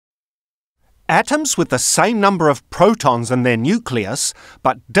Atoms with the same number of protons in their nucleus,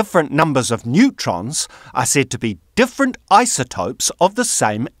 but different numbers of neutrons, are said to be different isotopes of the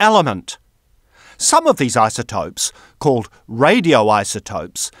same element. Some of these isotopes, called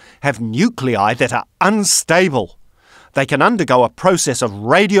radioisotopes, have nuclei that are unstable. They can undergo a process of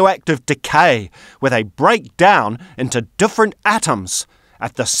radioactive decay where they break down into different atoms,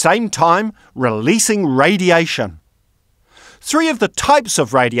 at the same time releasing radiation. 3 of the types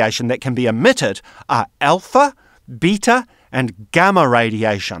of radiation that can be emitted are alpha, beta, and gamma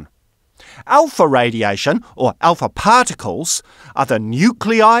radiation. Alpha radiation, or alpha particles, are the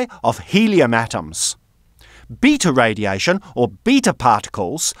nuclei of helium atoms. Beta radiation, or beta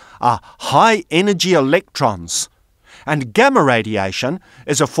particles, are high-energy electrons. And gamma radiation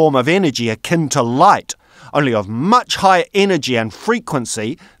is a form of energy akin to light, only of much higher energy and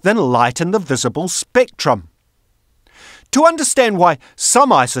frequency than light in the visible spectrum. To understand why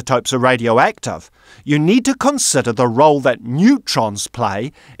some isotopes are radioactive, you need to consider the role that neutrons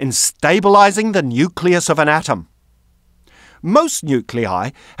play in stabilizing the nucleus of an atom. Most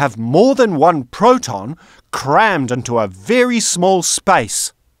nuclei have more than one proton crammed into a very small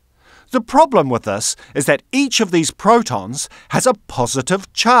space. The problem with this is that each of these protons has a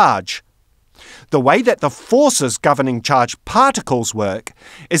positive charge. The way that the forces governing charged particles work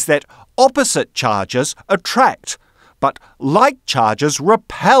is that opposite charges attract, but like charges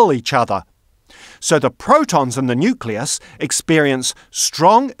repel each other. So the protons in the nucleus experience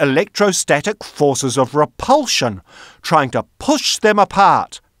strong electrostatic forces of repulsion, trying to push them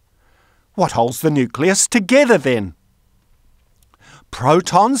apart. What holds the nucleus together then?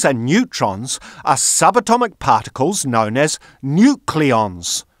 Protons and neutrons are subatomic particles known as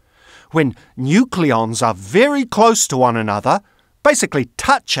nucleons. When nucleons are very close to one another, basically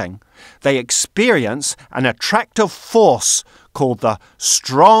touching, they experience an attractive force called the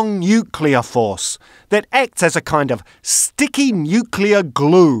strong nuclear force that acts as a kind of sticky nuclear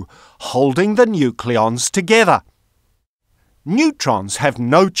glue holding the nucleons together. Neutrons have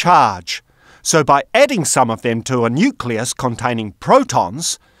no charge, so by adding some of them to a nucleus containing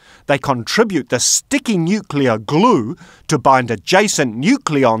protons, they contribute the sticky nuclear glue to bind adjacent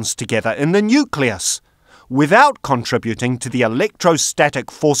nucleons together in the nucleus, without contributing to the electrostatic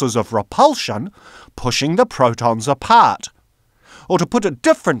forces of repulsion pushing the protons apart. Or to put it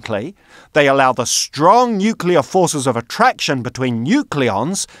differently, they allow the strong nuclear forces of attraction between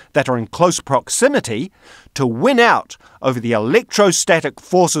nucleons that are in close proximity to win out over the electrostatic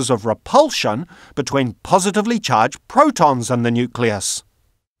forces of repulsion between positively charged protons in the nucleus.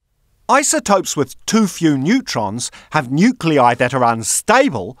 Isotopes with too few neutrons have nuclei that are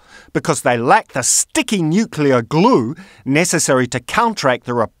unstable because they lack the sticky nuclear glue necessary to counteract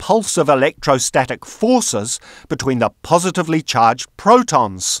the repulsive electrostatic forces between the positively charged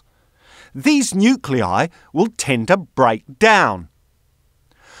protons. These nuclei will tend to break down.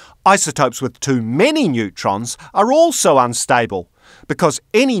 Isotopes with too many neutrons are also unstable because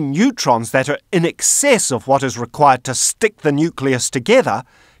any neutrons that are in excess of what is required to stick the nucleus together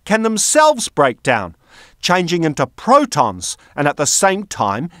can themselves break down, changing into protons and at the same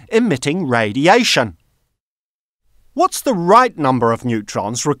time emitting radiation. What's the right number of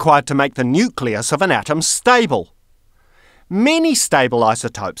neutrons required to make the nucleus of an atom stable? Many stable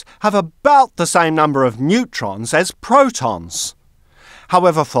isotopes have about the same number of neutrons as protons.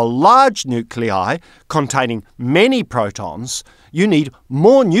 However, for large nuclei containing many protons, you need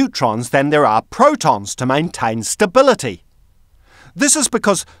more neutrons than there are protons to maintain stability. This is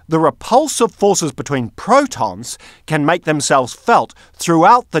because the repulsive forces between protons can make themselves felt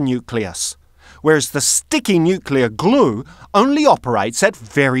throughout the nucleus, whereas the sticky nuclear glue only operates at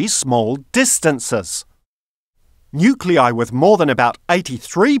very small distances. Nuclei with more than about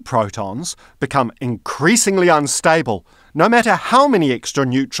 83 protons become increasingly unstable, no matter how many extra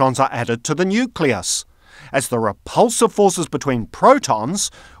neutrons are added to the nucleus, as the repulsive forces between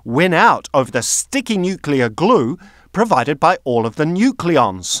protons win out over the sticky nuclear glue provided by all of the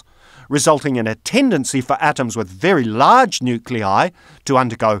nucleons, resulting in a tendency for atoms with very large nuclei to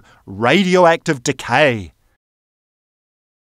undergo radioactive decay.